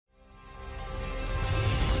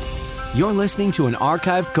You're listening to an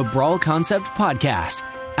archived Cabral Concept podcast.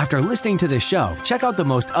 After listening to this show, check out the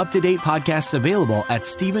most up-to-date podcasts available at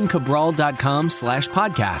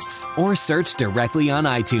stephencabral.com/podcasts or search directly on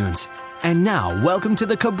iTunes. And now, welcome to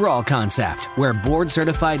the Cabral Concept, where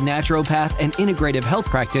board-certified naturopath and integrative health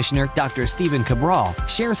practitioner Dr. Stephen Cabral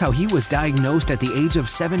shares how he was diagnosed at the age of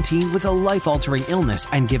 17 with a life-altering illness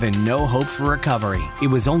and given no hope for recovery.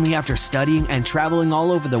 It was only after studying and traveling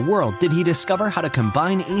all over the world did he discover how to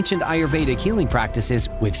combine ancient Ayurvedic healing practices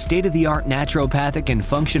with state-of-the-art naturopathic and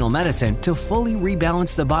functional medicine to fully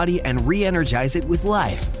rebalance the body and re-energize it with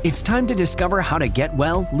life. It's time to discover how to get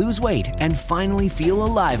well, lose weight, and finally feel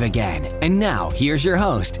alive again. And now, here's your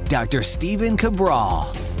host, Dr. Stephen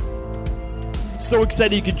Cabral. So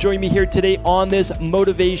excited you could join me here today on this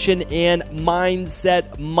Motivation and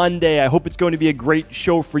Mindset Monday. I hope it's going to be a great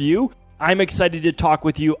show for you. I'm excited to talk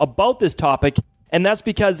with you about this topic, and that's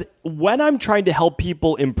because when I'm trying to help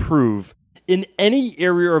people improve in any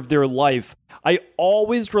area of their life, I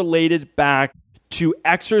always relate it back to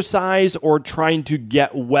exercise or trying to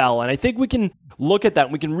get well. And I think we can look at that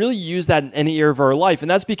and we can really use that in any area of our life. And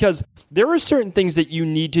that's because there are certain things that you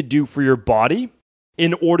need to do for your body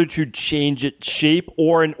in order to change its shape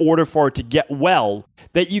or in order for it to get well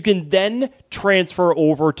that you can then transfer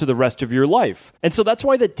over to the rest of your life. And so that's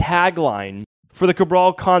why the tagline for the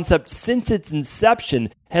Cabral Concept since its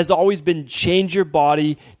inception has always been change your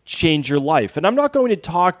body, change your life. And I'm not going to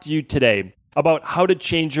talk to you today about how to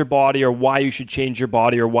change your body or why you should change your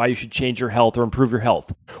body or why you should change your health or improve your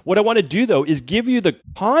health. What I want to do, though, is give you the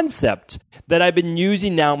concept that I've been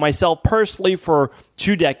using now myself personally for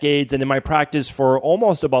 2 decades and in my practice for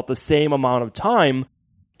almost about the same amount of time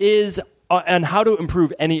is on how to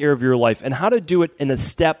improve any area of your life and how to do it in a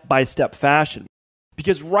step-by-step fashion.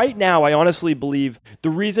 Because right now, I honestly believe the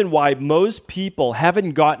reason why most people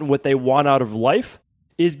haven't gotten what they want out of life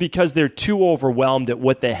is because they're too overwhelmed at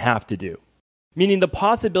what they have to do. Meaning the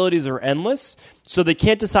possibilities are endless, so they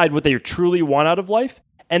can't decide what they truly want out of life.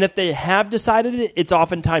 And if they have decided it, it's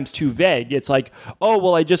oftentimes too vague. It's like, oh,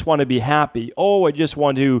 well, I just want to be happy. Oh, I just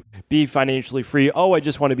want to be financially free. Oh, I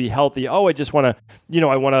just want to be healthy. Oh, I just want to,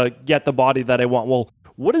 I want to get the body that I want. Well,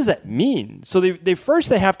 what does that mean? So they first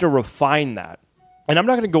have to refine that. And I'm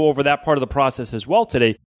not going to go over that part of the process as well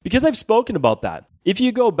today because I've spoken about that. If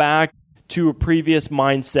you go back to a previous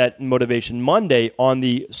Mindset and Motivation Monday on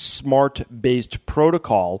the SMART-based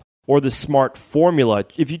protocol or the SMART formula.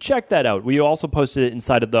 If you check that out, we also posted it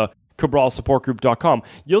inside of the CabralSupportGroup.com.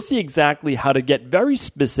 You'll see exactly how to get very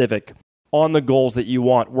specific on the goals that you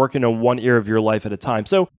want, working on one area of your life at a time.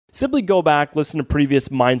 So simply go back, listen to previous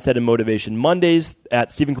Mindset and Motivation Mondays at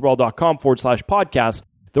stephencabral.com/podcast.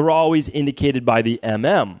 They're always indicated by the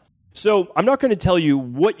MM. So I'm not going to tell you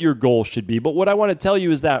what your goal should be, but what I want to tell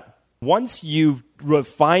you is that once you've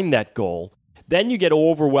refined that goal, then you get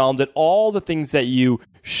overwhelmed at all the things that you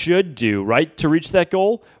should do, right, to reach that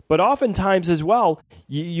goal. But oftentimes as well,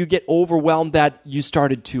 you get overwhelmed that you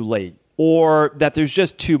started too late or that there's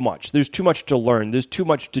just too much. There's too much to learn. There's too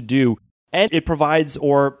much to do. And it provides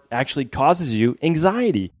or actually causes you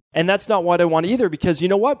anxiety. And that's not what I want either because you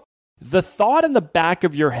know what? The thought in the back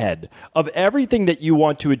of your head of everything that you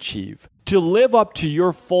want to achieve, to live up to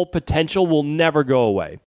your full potential will never go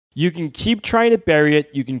away. You can keep trying to bury it.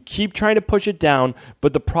 You can keep trying to push it down.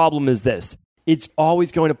 But the problem is this. It's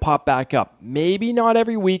always going to pop back up. Maybe not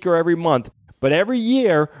every week or every month, but every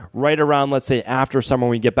year, right around, let's say, after summer,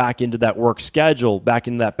 when we get back into that work schedule, back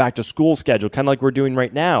in that back to school schedule, kind of like we're doing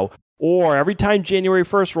right now. Or every time January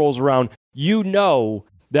 1st rolls around, you know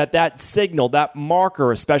that signal, that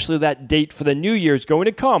marker, especially that date for the new year is going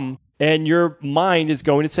to come. And your mind is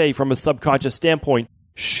going to say, from a subconscious standpoint,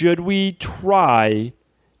 should we try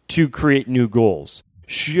to create new goals?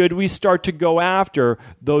 Should we start to go after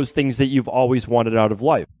those things that you've always wanted out of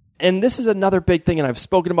life? And this is another big thing, and I've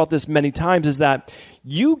spoken about this many times, is that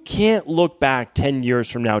you can't look back 10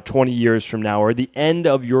 years from now, 20 years from now, or the end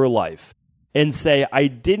of your life and say, I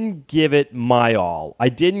didn't give it my all. I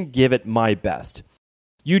didn't give it my best.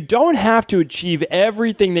 You don't have to achieve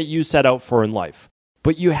everything that you set out for in life,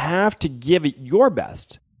 but you have to give it your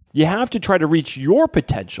best. You have to try to reach your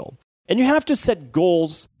potential. And you have to set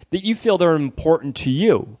goals that you feel that are important to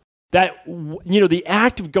you. That, the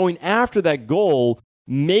act of going after that goal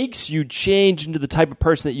makes you change into the type of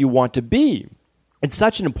person that you want to be. It's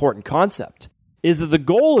such an important concept, is that the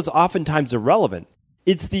goal is oftentimes irrelevant.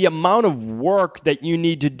 It's the amount of work that you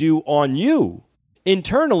need to do on you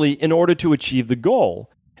internally in order to achieve the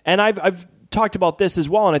goal. And I've talked about this as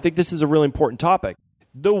well, and I think this is a really important topic.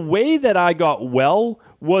 The way that I got well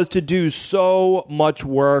was to do so much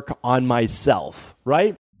work on myself,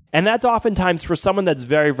 right? And that's oftentimes for someone that's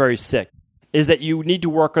very, very sick, is that you need to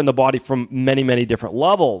work on the body from many, many different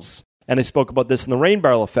levels. And I spoke about this in the rain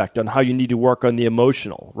barrel effect on how you need to work on the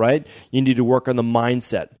emotional, right? You need to work on the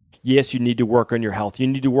mindset. Yes, you need to work on your health. You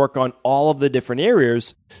need to work on all of the different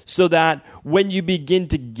areas so that when you begin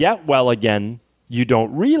to get well again, you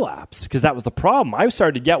don't relapse. Because that was the problem. I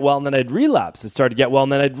started to get well and then I'd relapse. I started to get well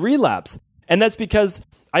and then I'd relapse. And that's because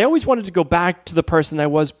I always wanted to go back to the person I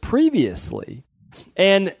was previously.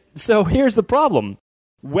 And so here's the problem.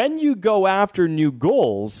 When you go after new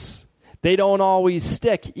goals, they don't always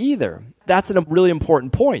stick either. That's a really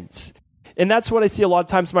important point. And that's what I see a lot of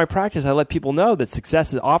times in my practice. I let people know that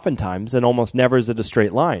success is oftentimes and almost never is it a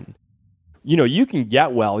straight line. You can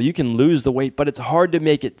get well, you can lose the weight, but it's hard to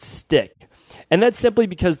make it stick. And that's simply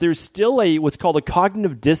because there's still what's called a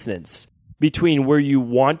cognitive dissonance between where you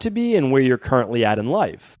want to be and where you're currently at in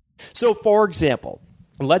life. So for example,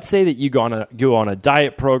 let's say that you go on a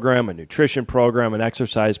diet program, a nutrition program, an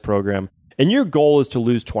exercise program, and your goal is to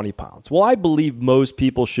lose 20 pounds. Well, I believe most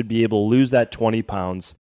people should be able to lose that 20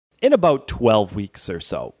 pounds in about 12 weeks or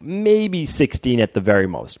so, maybe 16 at the very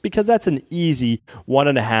most, because that's an easy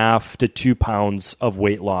 1.5 to 2 pounds of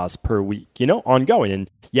weight loss per week, ongoing. And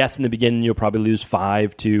yes, in the beginning, you'll probably lose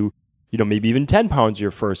 5 to, maybe even 10 pounds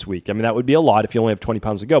your first week. I mean, that would be a lot if you only have 20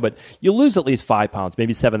 pounds to go, but you'll lose at least 5 pounds,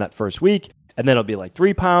 maybe 7 that first week. And then it'll be like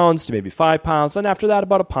 3 pounds to maybe 5 pounds. Then after that,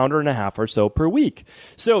 about 1.5 pounds or so per week.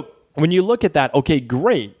 So when you look at that, okay,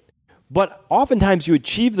 great. But oftentimes you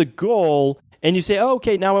achieve the goal and you say, oh,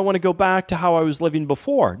 okay, now I want to go back to how I was living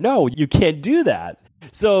before. No, you can't do that.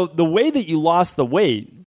 So the way that you lost the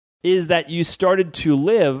weight is that you started to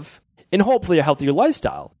live in hopefully a healthier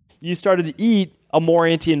lifestyle. You started to eat a more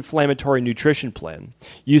anti-inflammatory nutrition plan.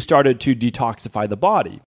 You started to detoxify the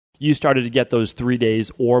body. You started to get those 3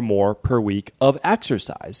 days or more per week of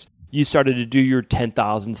exercise. You started to do your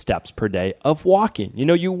 10,000 steps per day of walking.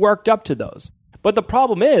 You worked up to those. But the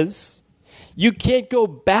problem is, you can't go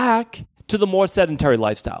back to the more sedentary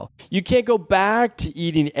lifestyle. You can't go back to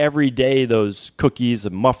eating every day those cookies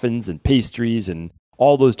and muffins and pastries and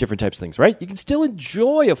all those different types of things, right? You can still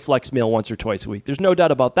enjoy a flex meal once or twice a week. There's no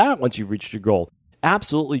doubt about that once you've reached your goal.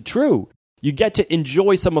 Absolutely true. You get to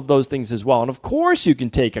enjoy some of those things as well. And of course, you can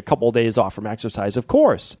take a couple of days off from exercise, of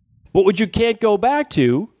course. But what you can't go back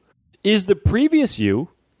to is the previous you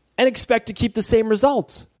and expect to keep the same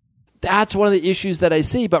results. That's one of the issues that I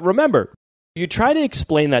see. But remember, you try to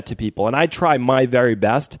explain that to people, and I try my very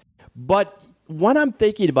best. But when I'm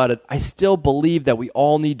thinking about it, I still believe that we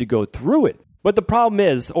all need to go through it. But the problem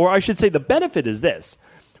is, or I should say the benefit is this.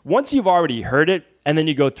 Once you've already heard it, and then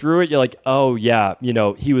you go through it, you're like, oh yeah,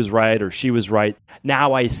 he was right or she was right.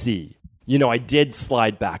 Now I see. I did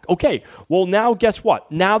slide back. Okay, well now guess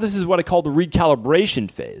what? Now this is what I call the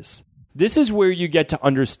recalibration phase. This is where you get to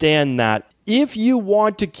understand that if you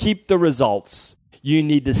want to keep the results, you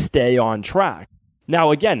need to stay on track.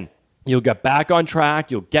 Now again, you'll get back on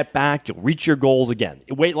track, you'll reach your goals again.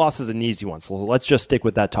 Weight loss is an easy one, so let's just stick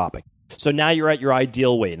with that topic. So now you're at your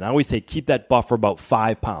ideal weight. And I always say keep that buffer about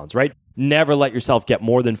 5 pounds, right? Never let yourself get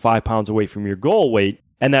more than 5 pounds away from your goal weight.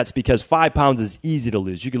 And that's because 5 pounds is easy to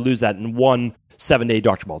lose. You can lose that in one 7-day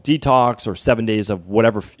Dr. Ball detox or 7 days of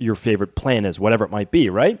whatever your favorite plan is, whatever it might be,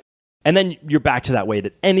 right? And then you're back to that weight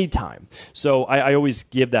at any time. So I always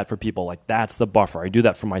give that for people, like that's the buffer. I do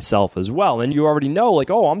that for myself as well. And you already know, like,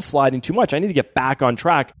 oh, I'm sliding too much. I need to get back on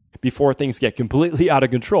track before things get completely out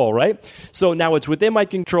of control, right? So now it's within my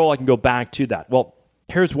control. I can go back to that. Well,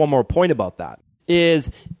 here's one more point about that,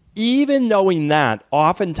 is even knowing that,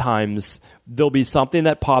 oftentimes there'll be something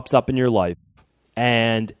that pops up in your life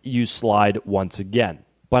and you slide once again.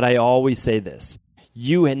 But I always say this.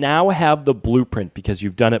 You now have the blueprint because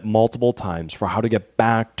you've done it multiple times for how to get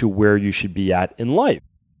back to where you should be at in life.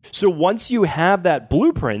 So once you have that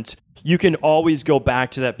blueprint, you can always go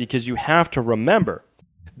back to that because you have to remember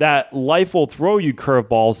that life will throw you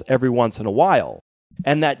curveballs every once in a while.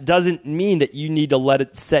 And that doesn't mean that you need to let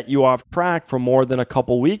it set you off track for more than a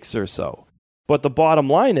couple weeks or so. But the bottom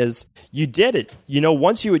line is you did it.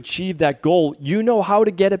 Once you achieve that goal, you know how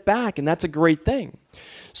to get it back. And that's a great thing.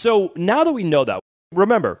 So now that we know that,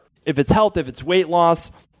 remember, if it's health, if it's weight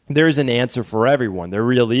loss, there's an answer for everyone. There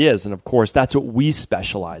really is. And of course, that's what we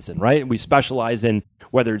specialize in, right? We specialize in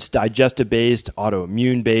whether it's digestive-based,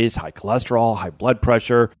 autoimmune-based, high cholesterol, high blood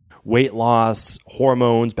pressure, weight loss,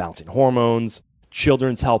 hormones, balancing hormones,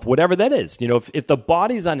 children's health, whatever that is. If the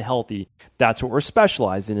body's unhealthy, that's what we're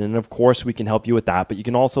specializing in. And of course, we can help you with that. But you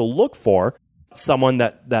can also look for someone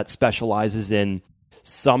that specializes in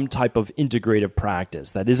some type of integrative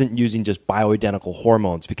practice that isn't using just bioidentical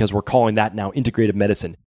hormones, because we're calling that now integrative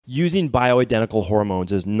medicine. using bioidentical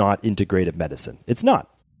hormones is not integrative medicine. It's not.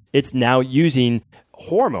 It's now using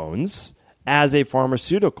hormones as a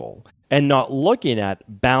pharmaceutical and not looking at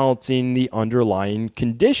balancing the underlying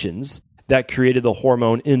conditions that created the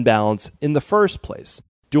hormone imbalance in the first place.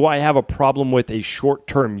 Do I have a problem with a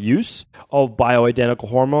short-term use of bioidentical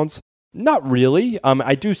hormones? Not really.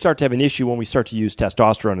 I do start to have an issue when we start to use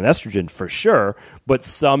testosterone and estrogen for sure, but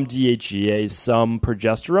some DHEA, some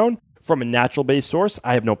progesterone from a natural-based source,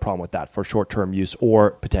 I have no problem with that for short-term use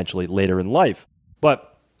or potentially later in life.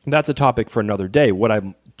 But that's a topic for another day. What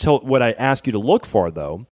I ask you to look for,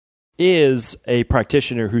 though, is a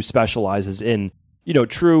practitioner who specializes in,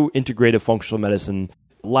 true integrative functional medicine,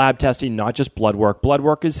 lab testing, not just blood work. Blood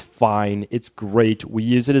work is fine. It's great. We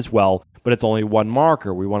use it as well, but it's only one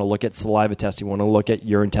marker. We want to look at saliva testing. We want to look at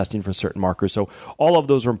urine testing for certain markers. So all of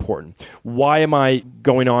those are important. Why am I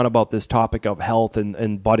going on about this topic of health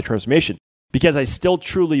and body transformation? Because I still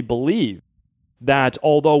truly believe that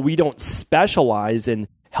although we don't specialize in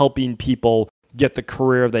helping people get the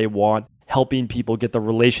career they want, helping people get the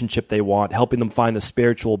relationship they want, helping them find the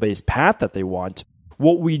spiritual-based path that they want,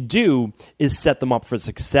 what we do is set them up for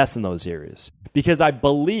success in those areas. Because I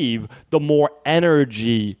believe the more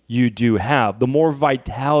energy you do have, the more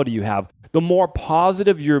vitality you have, the more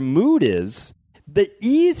positive your mood is, the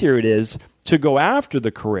easier it is to go after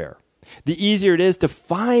the career. The easier it is to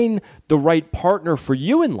find the right partner for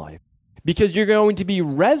you in life. Because you're going to be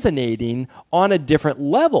resonating on a different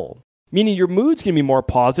level. Meaning your mood's going to be more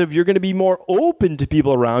positive. You're going to be more open to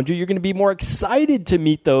people around you. You're going to be more excited to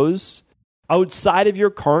meet those outside of your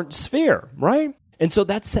current sphere, right? And so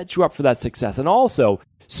that sets you up for that success. And also,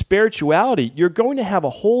 spirituality, you're going to have a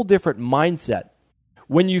whole different mindset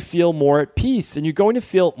when you feel more at peace. And you're going to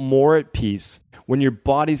feel more at peace when your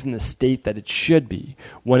body's in the state that it should be,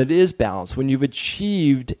 when it is balanced, when you've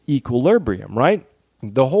achieved equilibrium, right?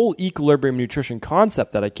 The whole equilibrium nutrition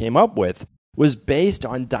concept that I came up with was based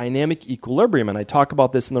on dynamic equilibrium. And I talk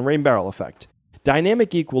about this in the rain barrel effect.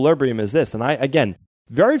 Dynamic equilibrium is this. And again,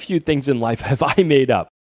 very few things in life have I made up.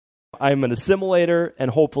 I'm an assimilator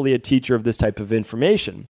and hopefully a teacher of this type of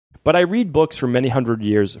information. But I read books from many hundreds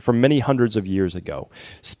of years ago,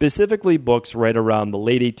 specifically books right around the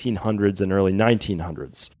late 1800s and early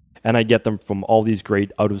 1900s. And I get them from all these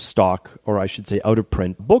great out of stock, or I should say out of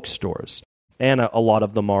print bookstores. And a lot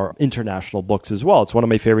of them are international books as well. It's one of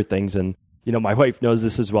my favorite things. And, my wife knows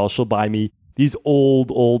this as well. She'll buy me these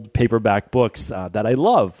old paperback books that I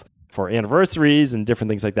love for anniversaries and different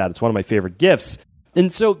things like that. It's one of my favorite gifts.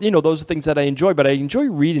 And so, those are things that I enjoy, but I enjoy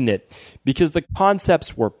reading it because the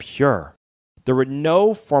concepts were pure. There were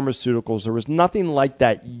no pharmaceuticals. There was nothing like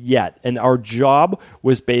that yet. And our job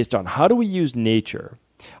was based on how do we use nature?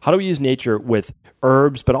 How do we use nature with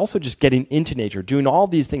herbs, but also just getting into nature, doing all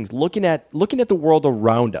these things, looking at the world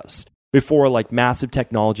around us before massive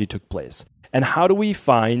technology took place. And how do we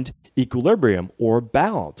find equilibrium or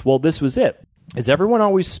balance? Well, this was it. As everyone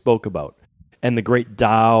always spoke about, and the great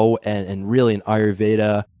Tao and really in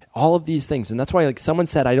Ayurveda, all of these things. And that's why someone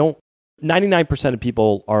said, 99% of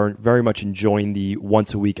people are very much enjoying the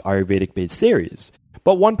once a week Ayurvedic-based series.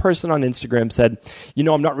 But one person on Instagram said,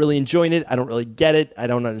 I'm not really enjoying it. I don't really get it. I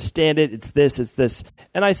don't understand it. It's this.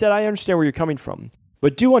 And I said, I understand where you're coming from.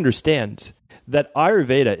 But do understand that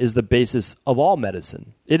Ayurveda is the basis of all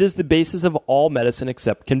medicine. It is the basis of all medicine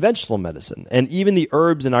except conventional medicine. And even the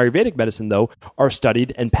herbs in Ayurvedic medicine, though, are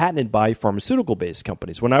studied and patented by pharmaceutical-based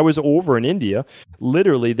companies. When I was over in India,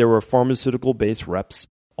 literally there were pharmaceutical-based reps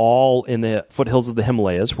all in the foothills of the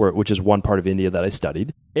Himalayas, which is one part of India that I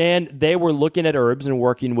studied. And they were looking at herbs and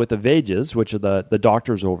working with the Vedas, which are the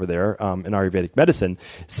doctors over there in Ayurvedic medicine,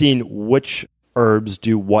 seeing which herbs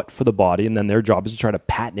do what for the body, and then their job is to try to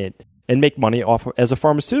patent it and make money off as a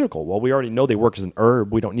pharmaceutical. Well, we already know they work as an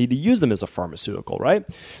herb. We don't need to use them as a pharmaceutical, right?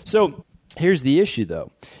 So here's the issue,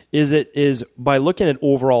 though, is by looking at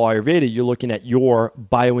overall Ayurveda, you're looking at your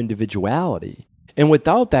bioindividuality. And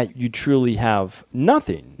without that, you truly have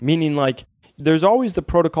nothing, meaning there's always the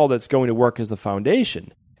protocol that's going to work as the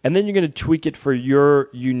foundation. And then you're going to tweak it for your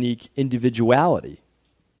unique individuality.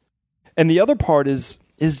 And the other part is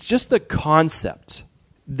just the concept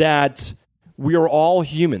that we are all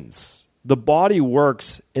humans. The body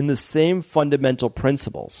works in the same fundamental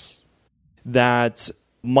principles, that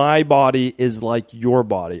my body is like your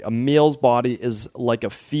body. A male's body is like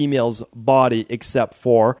a female's body, except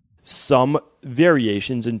for some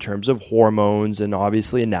variations in terms of hormones and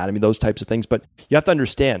obviously anatomy, those types of things. But you have to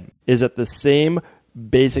understand is that the same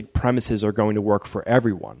basic premises are going to work for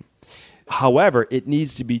everyone. However, it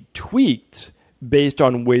needs to be tweaked based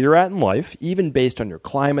on where you're at in life, even based on your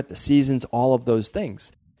climate, the seasons, all of those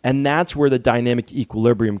things. And that's where the dynamic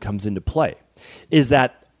equilibrium comes into play, is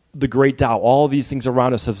that the great Tao, all of these things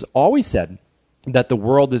around us have always said that the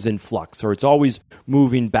world is in flux, or it's always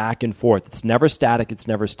moving back and forth. It's never static, it's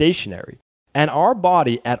never stationary. And our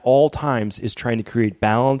body at all times is trying to create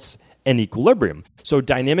balance and equilibrium. So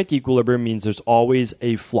dynamic equilibrium means there's always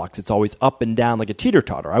a flux. It's always up and down like a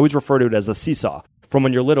teeter-totter. I always refer to it as a seesaw. From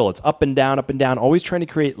when you're little, it's up and down, always trying to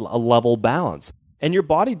create a level balance. And your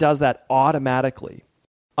body does that automatically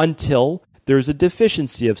until there's a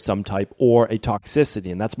deficiency of some type or a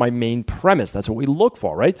toxicity. And that's my main premise. That's what we look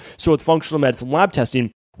for, right? So with functional medicine lab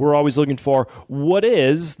testing, we're always looking for what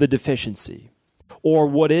is the deficiency or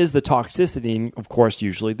what is the toxicity. And of course,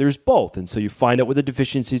 usually there's both. And so you find out what the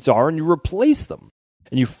deficiencies are and you replace them.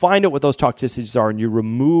 And you find out what those toxicities are and you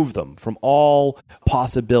remove them from all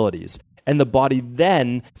possibilities. And the body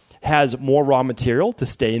then has more raw material to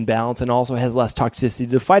stay in balance and also has less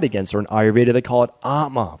toxicity to fight against, or in Ayurveda, they call it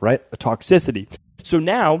ama, right? A toxicity. So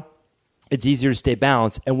now it's easier to stay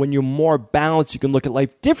balanced. And when you're more balanced, you can look at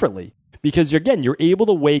life differently because you're able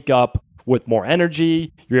to wake up with more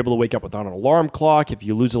energy. You're able to wake up without an alarm clock. If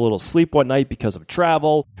you lose a little sleep one night because of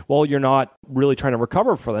travel, well, you're not really trying to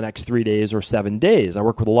recover for the next 3 days or 7 days. I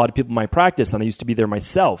work with a lot of people in my practice, and I used to be there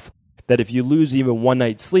myself, that if you lose even one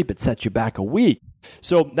night's sleep, it sets you back a week.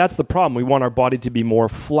 So that's the problem. We want our body to be more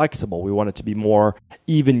flexible. We want it to be more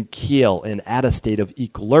even keel and at a state of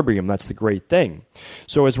equilibrium. That's the great thing.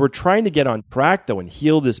 So as we're trying to get on track, though, and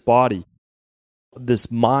heal this body,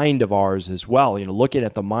 this mind of ours as well, looking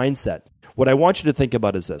at the mindset, what I want you to think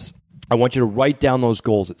about is this. I want you to write down those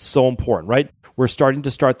goals. It's so important, right? We're starting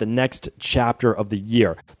to start the next chapter of the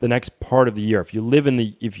year, the next part of the year. If you live in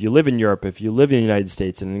Europe, if you live in the United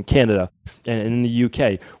States and in Canada and in the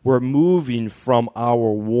UK, we're moving from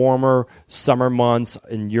our warmer summer months.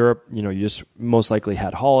 In Europe, you just most likely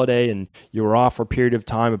had holiday and you were off for a period of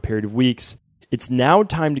time, a period of weeks. It's now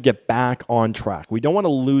time to get back on track. We don't want to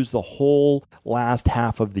lose the whole last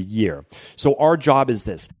half of the year. So our job is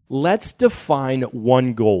this. Let's define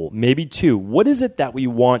one goal, maybe two. What is it that we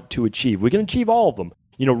want to achieve? We can achieve all of them.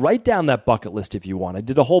 Write down that bucket list if you want. I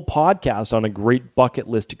did a whole podcast on a great bucket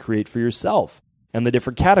list to create for yourself and the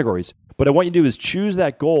different categories. What I want you to do is choose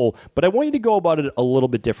that goal, but I want you to go about it a little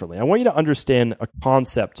bit differently. I want you to understand a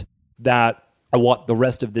concept that I want the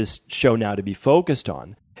rest of this show now to be focused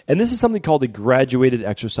on. And this is something called a graduated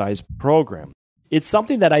exercise program. It's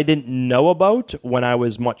something that I didn't know about when I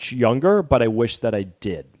was much younger, but I wish that I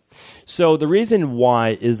did. So the reason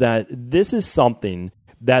why is that this is something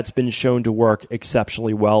that's been shown to work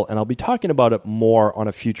exceptionally well, and I'll be talking about it more on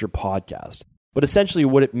a future podcast. But essentially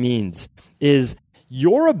what it means is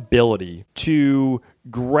your ability to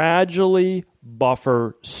gradually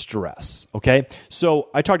buffer stress, okay? So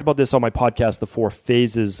I talked about this on my podcast, the 4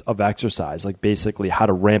 phases of exercise, like basically how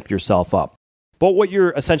to ramp yourself up. But what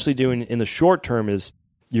you're essentially doing in the short term is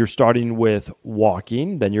you're starting with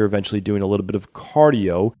walking, then you're eventually doing a little bit of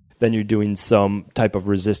cardio, then you're doing some type of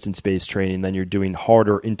resistance-based training, then you're doing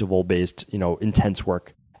harder interval-based, intense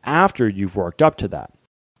work after you've worked up to that.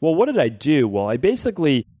 Well, what did I do? Well, I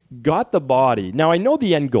basically got the body. Now, I know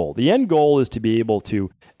the end goal. The end goal is to be able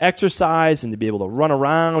to exercise and to be able to run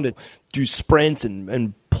around and do sprints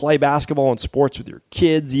and play basketball and sports with your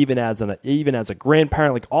kids, even as a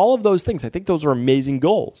grandparent, like all of those things. I think those are amazing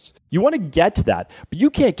goals. You want to get to that, but you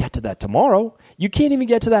can't get to that tomorrow. You can't even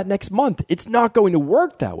get to that next month. It's not going to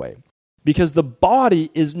work that way because the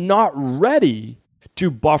body is not ready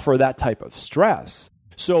to buffer that type of stress.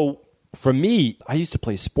 So for me, I used to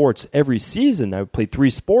play sports every season. I played 3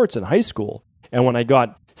 sports in high school. And when I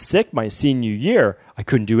got sick my senior year, I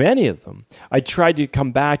couldn't do any of them. I tried to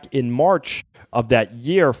come back in March of that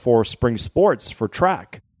year for spring sports, for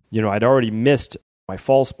track. I'd already missed my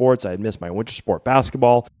fall sports. I had missed my winter sport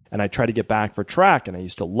basketball. And I tried to get back for track. And I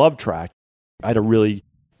used to love track. I had a really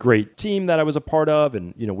great team that I was a part of.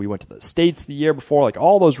 And, we went to the States the year before, like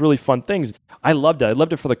all those really fun things. I loved it. I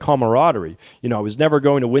loved it for the camaraderie. I was never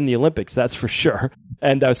going to win the Olympics, that's for sure.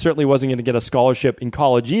 And I certainly wasn't going to get a scholarship in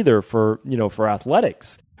college either for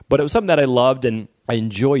athletics. But it was something that I loved and I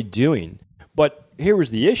enjoyed doing. But here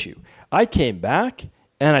was the issue. I came back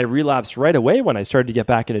and I relapsed right away when I started to get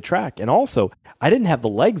back into track. And also, I didn't have the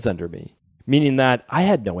legs under me, meaning that I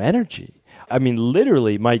had no energy. I mean,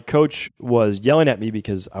 literally, my coach was yelling at me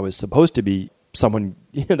because I was supposed to be someone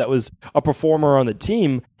that was a performer on the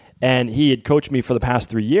team, and he had coached me for the past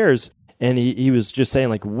 3 years, and he was just saying,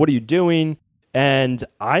 like, what are you doing? And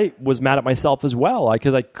I was mad at myself as well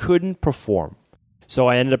because I couldn't perform. So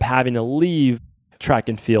I ended up having to leave track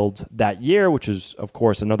and field that year, which is, of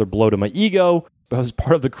course, another blow to my ego, but it was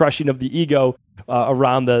part of the crushing of the ego.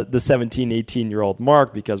 around the 17, 18-year-old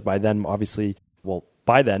mark, because by then, obviously,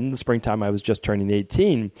 by then, in the springtime, I was just turning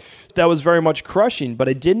 18. That was very much crushing, but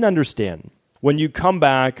I didn't understand. When you come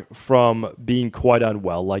back from being quite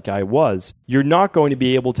unwell, like I was, you're not going to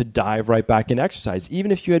be able to dive right back in exercise,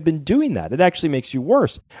 even if you had been doing that. It actually makes you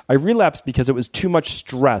worse. I relapsed because it was too much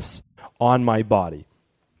stress on my body.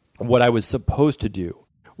 What I was supposed to do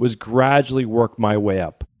was gradually work my way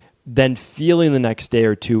up. Then feeling the next day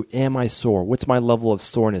or two, am I sore? What's my level of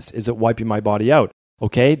soreness? Is it wiping my body out?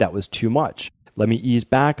 Okay, that was too much. Let me ease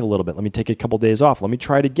back a little bit. Let me take a couple days off. Let me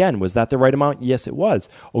try it again. Was that the right amount? Yes, it was.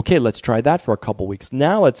 Okay, let's try that for a couple weeks.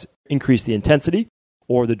 Now let's increase the intensity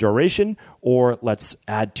or the duration, or let's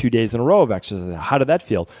add 2 days in a row of exercise. How did that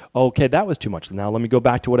feel? Okay, that was too much. Now let me go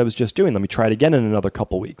back to what I was just doing. Let me try it again in another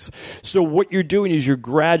couple weeks. So what you're doing is you're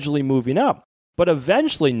gradually moving up. But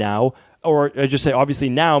eventually now, or I just say obviously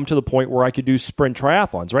now I'm to the point where I could do sprint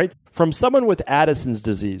triathlons, right? From someone with Addison's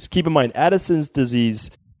disease. Keep in mind, Addison's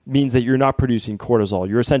disease means that you're not producing cortisol.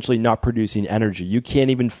 You're essentially not producing energy. You can't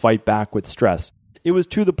even fight back with stress. It was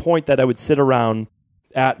to the point that I would sit around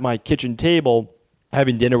at my kitchen table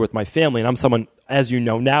having dinner with my family. And I'm someone, as you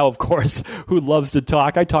know now, of course, who loves to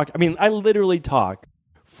talk. I literally talk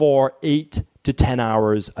for 8 to 10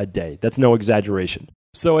 hours a day. That's no exaggeration.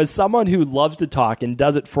 So as someone who loves to talk and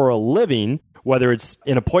does it for a living, whether it's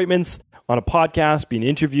in appointments, on a podcast, being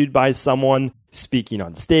interviewed by someone, speaking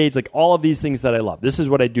on stage, like all of these things that I love. This is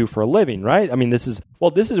what I do for a living, right? I mean, this isn't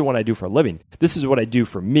what I do for a living. This is what I do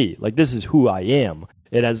for me. Like, this is who I am.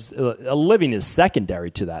 It has a living is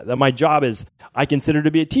secondary to that. My job is, I consider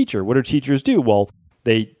to be a teacher. What do teachers do? Well,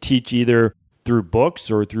 they teach either through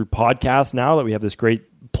books or through podcasts now that we have this great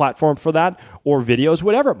platform for that, or videos,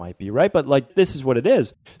 whatever it might be, right? But like, this is what it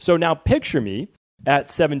is. So now picture me at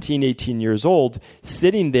 17, 18 years old,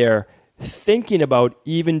 sitting there thinking about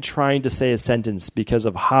even trying to say a sentence because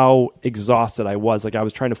of how exhausted I was. Like, I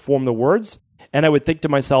was trying to form the words, and I would think to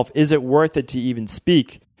myself, is it worth it to even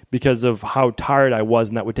speak because of how tired I was,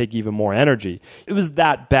 and that would take even more energy. It was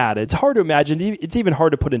that bad. It's hard to imagine. It's even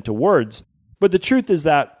hard to put into words. But the truth is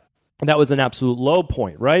that was an absolute low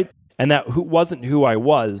point, right? And that wasn't who I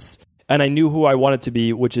was, and I knew who I wanted to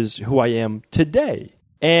be, which is who I am today.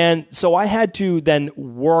 And so I had to then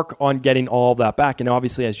work on getting all of that back. And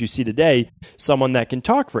obviously, as you see today, someone that can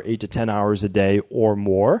talk for 8 to 10 hours a day or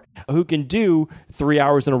more, who can do 3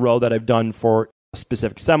 hours in a row that I've done for a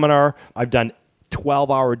specific seminar. I've done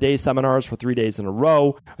 12-hour day seminars for 3 days in a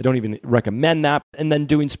row. I don't even recommend that. And then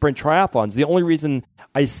doing sprint triathlons. The only reason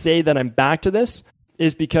I say that I'm back to this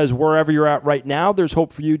is because wherever you're at right now, there's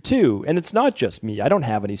hope for you too. And it's not just me. I don't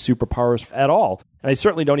have any superpowers at all. And I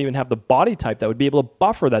certainly don't even have the body type that would be able to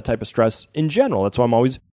buffer that type of stress in general. That's why I'm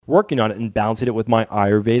always working on it and balancing it with my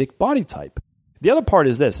Ayurvedic body type. The other part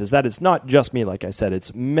is this, is that it's not just me, like I said.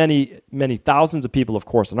 It's many, many thousands of people, of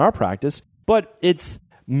course, in our practice, but it's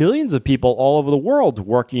millions of people all over the world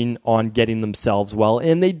working on getting themselves well,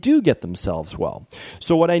 and they do get themselves well.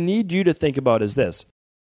 So what I need you to think about is this.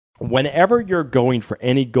 Whenever you're going for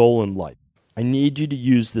any goal in life, I need you to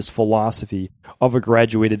use this philosophy of a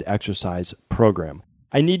graduated exercise program.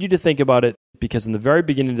 I need you to think about it because in the very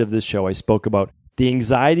beginning of this show, I spoke about the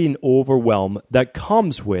anxiety and overwhelm that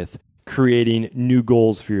comes with creating new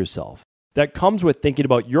goals for yourself. That comes with thinking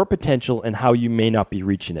about your potential and how you may not be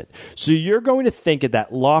reaching it. So you're going to think of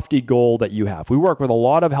that lofty goal that you have. We work with a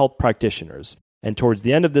lot of health practitioners. And towards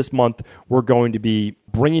the end of this month, we're going to be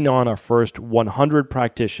bringing on our first 100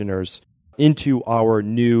 practitioners into our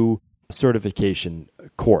new certification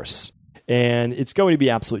course. And it's going to be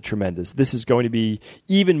absolutely tremendous. This is going to be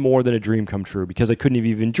even more than a dream come true because I couldn't have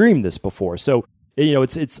even dreamed this before. So,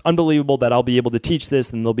 it's unbelievable that I'll be able to teach this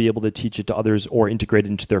and they'll be able to teach it to others or integrate it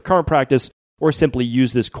into their current practice or simply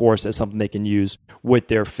use this course as something they can use with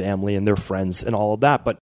their family and their friends and all of that.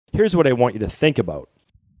 But here's what I want you to think about.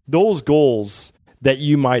 Those goals that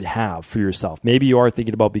you might have for yourself. Maybe you are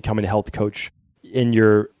thinking about becoming a health coach in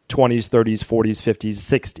your 20s, 30s, 40s, 50s,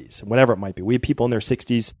 60s, whatever it might be. We have people in their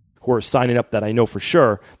 60s who are signing up that I know for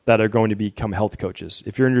sure that are going to become health coaches.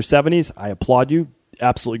 If you're in your 70s, I applaud you.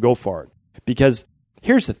 Absolutely go for it. Because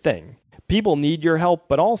here's the thing. People need your help,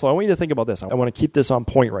 but also I want you to think about this. I want to keep this on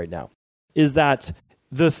point right now, is that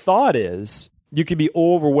the thought is you could be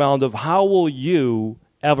overwhelmed of how will you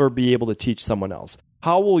ever be able to teach someone else?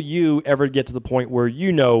 How will you ever get to the point where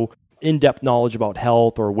you know in-depth knowledge about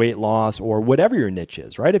health or weight loss or whatever your niche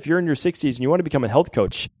is, right? If you're in your 60s and you want to become a health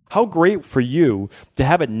coach, how great for you to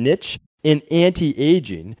have a niche in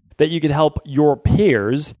anti-aging that you could help your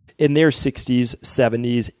peers in their 60s,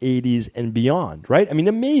 70s, 80s, and beyond, right? I mean,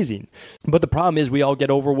 amazing. But the problem is we all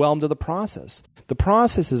get overwhelmed with the process. The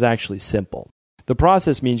process is actually simple. The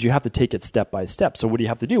process means you have to take it step by step. So what do you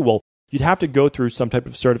have to do? Well, you'd have to go through some type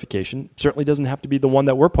of certification. Certainly doesn't have to be the one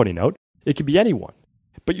that we're putting out. It could be anyone.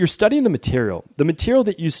 But you're studying the material. The material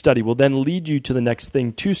that you study will then lead you to the next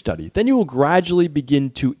thing to study. Then you will gradually begin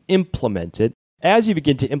to implement it. As you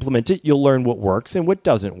begin to implement it, you'll learn what works and what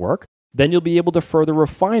doesn't work. Then you'll be able to further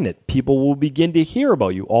refine it. People will begin to hear about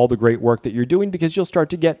you, all the great work that you're doing, because you'll start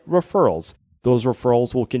to get referrals. Those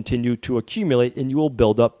referrals will continue to accumulate and you will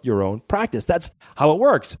build up your own practice. That's how it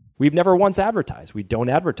works. We've never once advertised. We don't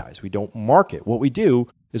advertise. We don't market. What we do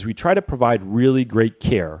is we try to provide really great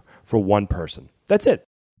care for one person. That's it.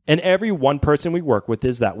 And every one person we work with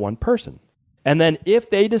is that one person. And then if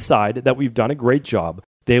they decide that we've done a great job,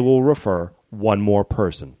 they will refer one more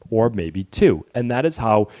person or maybe two. And that is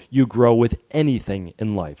how you grow with anything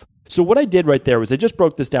in life. So what I did right there was I just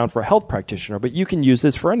broke this down for a health practitioner, but you can use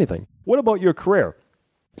this for anything. What about your career?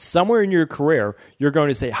 Somewhere in your career, you're going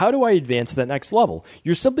to say, how do I advance to that next level?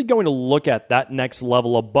 You're simply going to look at that next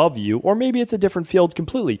level above you, or maybe it's a different field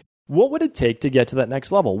completely. What would it take to get to that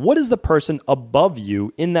next level? What is the person above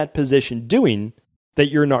you in that position doing that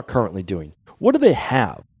you're not currently doing? What do they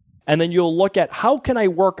have? And then you'll look at, how can I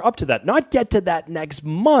work up to that? Not get to that next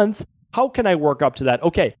month. How can I work up to that?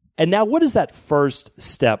 Okay. And now what is that first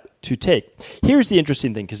step to take? Here's the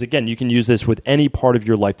interesting thing, because again, you can use this with any part of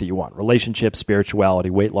your life that you want, relationships,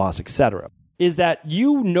 spirituality, weight loss, etc., is that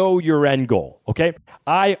you know your end goal, okay?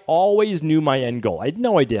 I always knew my end goal. I had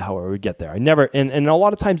no idea how I would get there. I never, and a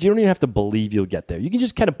lot of times you don't even have to believe you'll get there. You can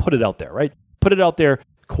just kind of put it out there, right? Put it out there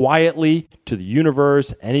quietly to the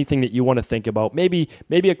universe, anything that you want to think about, maybe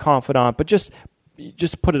a confidant, but just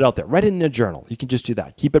put it out there. Write it in a journal. You can just do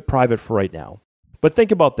that. Keep it private for right now. But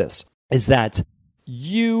think about this, is that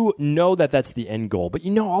you know that that's the end goal, but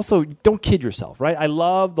you know also, don't kid yourself, right? I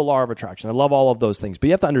love the law of attraction. I love all of those things, but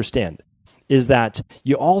you have to understand is that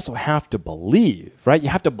you also have to believe, right? You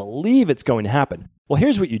have to believe it's going to happen. Well,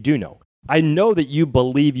 here's what you do know. I know that you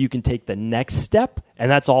believe you can take the next step,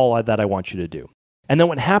 and that's all that I want you to do. And then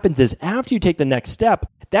what happens is after you take the next step,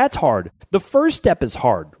 that's hard. The first step is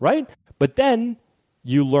hard, right? But then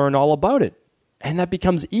you learn all about it, and that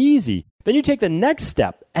becomes easy. Then you take the next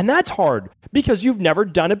step, and that's hard because you've never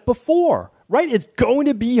done it before, right? It's going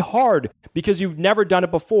to be hard because you've never done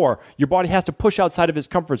it before. Your body has to push outside of its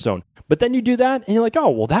comfort zone. But then you do that, and you're like, oh,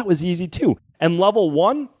 well, that was easy too. And level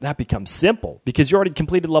 1, that becomes simple because you already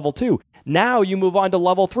completed level 2. Now you move on to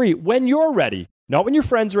level 3 when you're ready. Not when your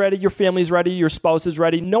friend's ready, your family's ready, your spouse is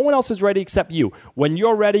ready. No one else is ready except you. When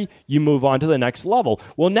you're ready, you move on to the next level.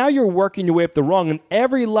 Well, now you're working your way up the rung, and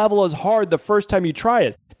every level is hard the first time you try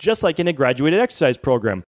it, just like in a graduated exercise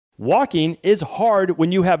program. Walking is hard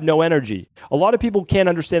when you have no energy. A lot of people can't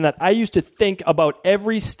understand that. I used to think about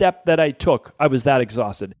every step that I took. I was that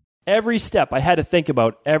exhausted. Every step I had to think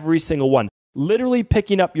about, every single one. Literally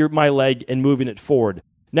picking up my leg and moving it forward.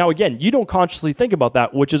 Now, again, you don't consciously think about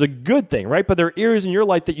that, which is a good thing, right? But there are areas in your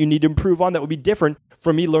life that you need to improve on that would be different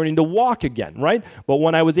from me learning to walk again, right? But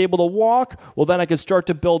when I was able to walk, well, then I could start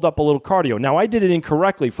to build up a little cardio. Now, I did it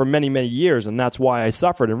incorrectly for many, many years, and that's why I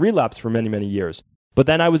suffered and relapsed for many, many years. But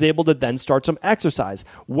then I was able to then start some exercise.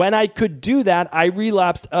 When I could do that, I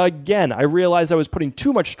relapsed again. I realized I was putting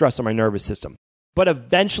too much stress on my nervous system. But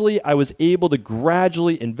eventually, I was able to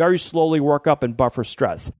gradually and very slowly work up and buffer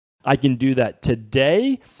stress. I can do that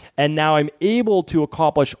today, and now I'm able to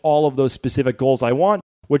accomplish all of those specific goals I want,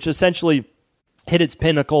 which essentially hit its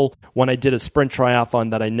pinnacle when I did a sprint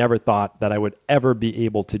triathlon that I never thought that I would ever be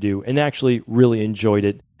able to do, and actually really enjoyed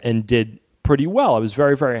it and did pretty well. I was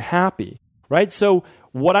very, very happy, right? So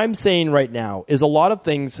what I'm saying right now is a lot of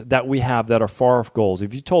things that we have that are far off goals.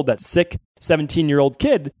 If you told that sick 17-year-old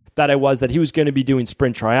kid that he was going to be doing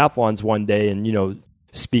sprint triathlons one day and,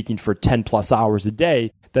 speaking for 10 plus hours a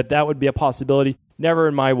day, that would be a possibility, never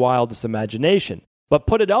in my wildest imagination. But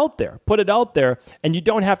put it out there, and you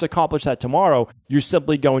don't have to accomplish that tomorrow. You're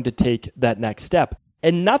simply going to take that next step.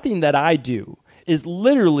 And nothing that I do is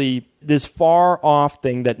literally this far off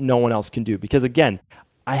thing that no one else can do. Because again,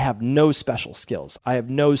 I have no special skills. I have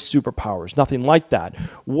no superpowers, nothing like that.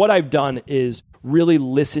 What I've done is really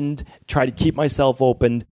listened, try to keep myself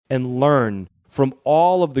open, and learn from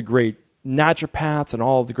all of the great naturopaths and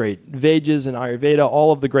all of the great Vedas and Ayurveda,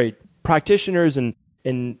 all of the great practitioners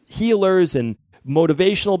and healers and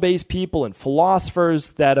motivational-based people and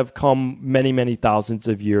philosophers that have come many, many thousands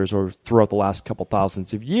of years or throughout the last couple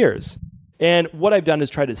thousands of years. And what I've done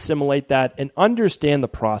is try to assimilate that and understand the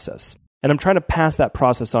process. And I'm trying to pass that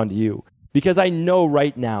process on to you because I know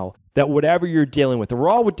right now that whatever you're dealing with, and we're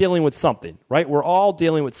all dealing with something, right? We're all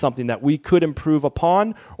dealing with something that we could improve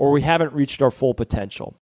upon or we haven't reached our full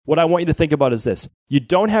potential. what I want you to think about is this. You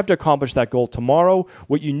don't have to accomplish that goal tomorrow.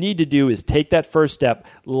 What you need to do is take that first step,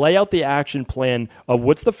 lay out the action plan of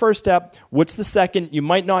what's the first step, what's the second. You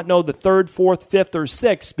might not know the third, fourth, fifth, or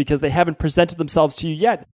sixth because they haven't presented themselves to you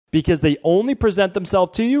yet, because they only present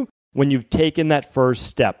themselves to you when you've taken that first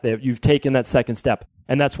step, you've taken that second step.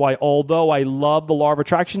 And that's why, although I love the law of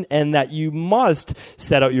attraction and that you must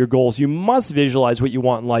set out your goals, you must visualize what you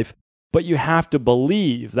want in life, but you have to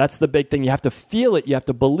believe. That's the big thing. You have to feel it. You have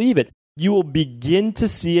to believe it. You will begin to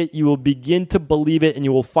see it. You will begin to believe it, and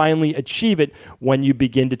you will finally achieve it when you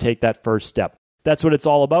begin to take that first step. That's what it's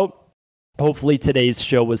all about. Hopefully today's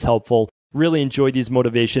show was helpful. Really enjoy these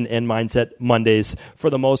motivation and mindset Mondays. For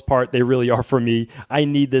the most part, they really are for me. I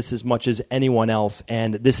need this as much as anyone else,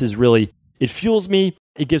 and this is really, it fuels me.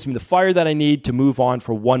 It gives me the fire that I need to move on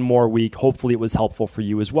for one more week. Hopefully it was helpful for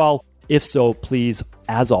you as well. If so, please,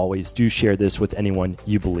 as always, do share this with anyone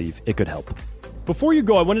you believe it could help. Before you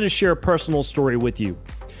go, I wanted to share a personal story with you.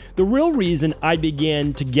 The real reason I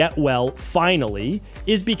began to get well finally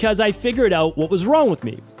is because I figured out what was wrong with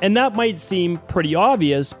me. And that might seem pretty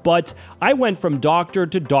obvious, but I went from doctor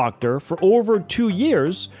to doctor for over 2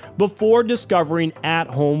 years before discovering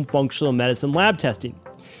at-home functional medicine lab testing.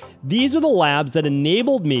 These are the labs that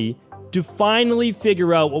enabled me to finally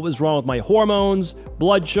figure out what was wrong with my hormones,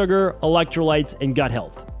 blood sugar, electrolytes, and gut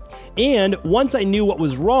health. And once I knew what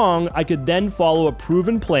was wrong, I could then follow a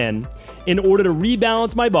proven plan in order to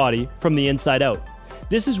rebalance my body from the inside out.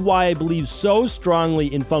 This is why I believe so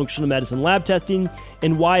strongly in functional medicine lab testing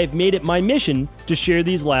and why I've made it my mission to share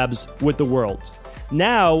these labs with the world.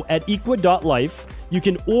 Now at equa.life, you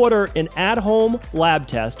can order an at-home lab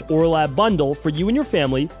test or lab bundle for you and your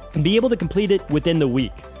family and be able to complete it within the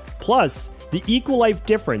week. Plus, the EquaLife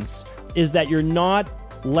difference is that you're not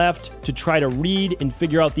left to try to read and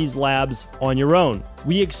figure out these labs on your own.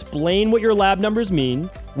 We explain what your lab numbers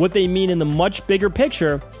mean, what they mean in the much bigger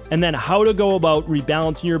picture, and then how to go about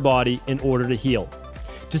rebalancing your body in order to heal.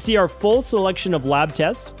 To see our full selection of lab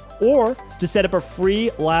tests, or to set up a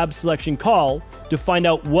free lab selection call to find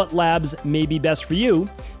out what labs may be best for you,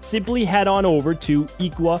 simply head on over to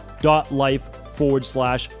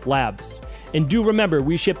equa.life/labs. And do remember,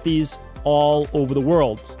 we ship these all over the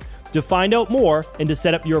world. To find out more and to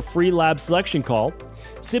set up your free lab selection call,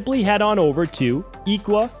 simply head on over to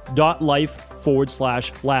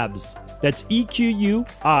equa.life/labs. That's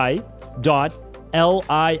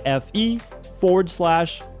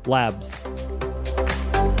EQUI.LIFE/labs.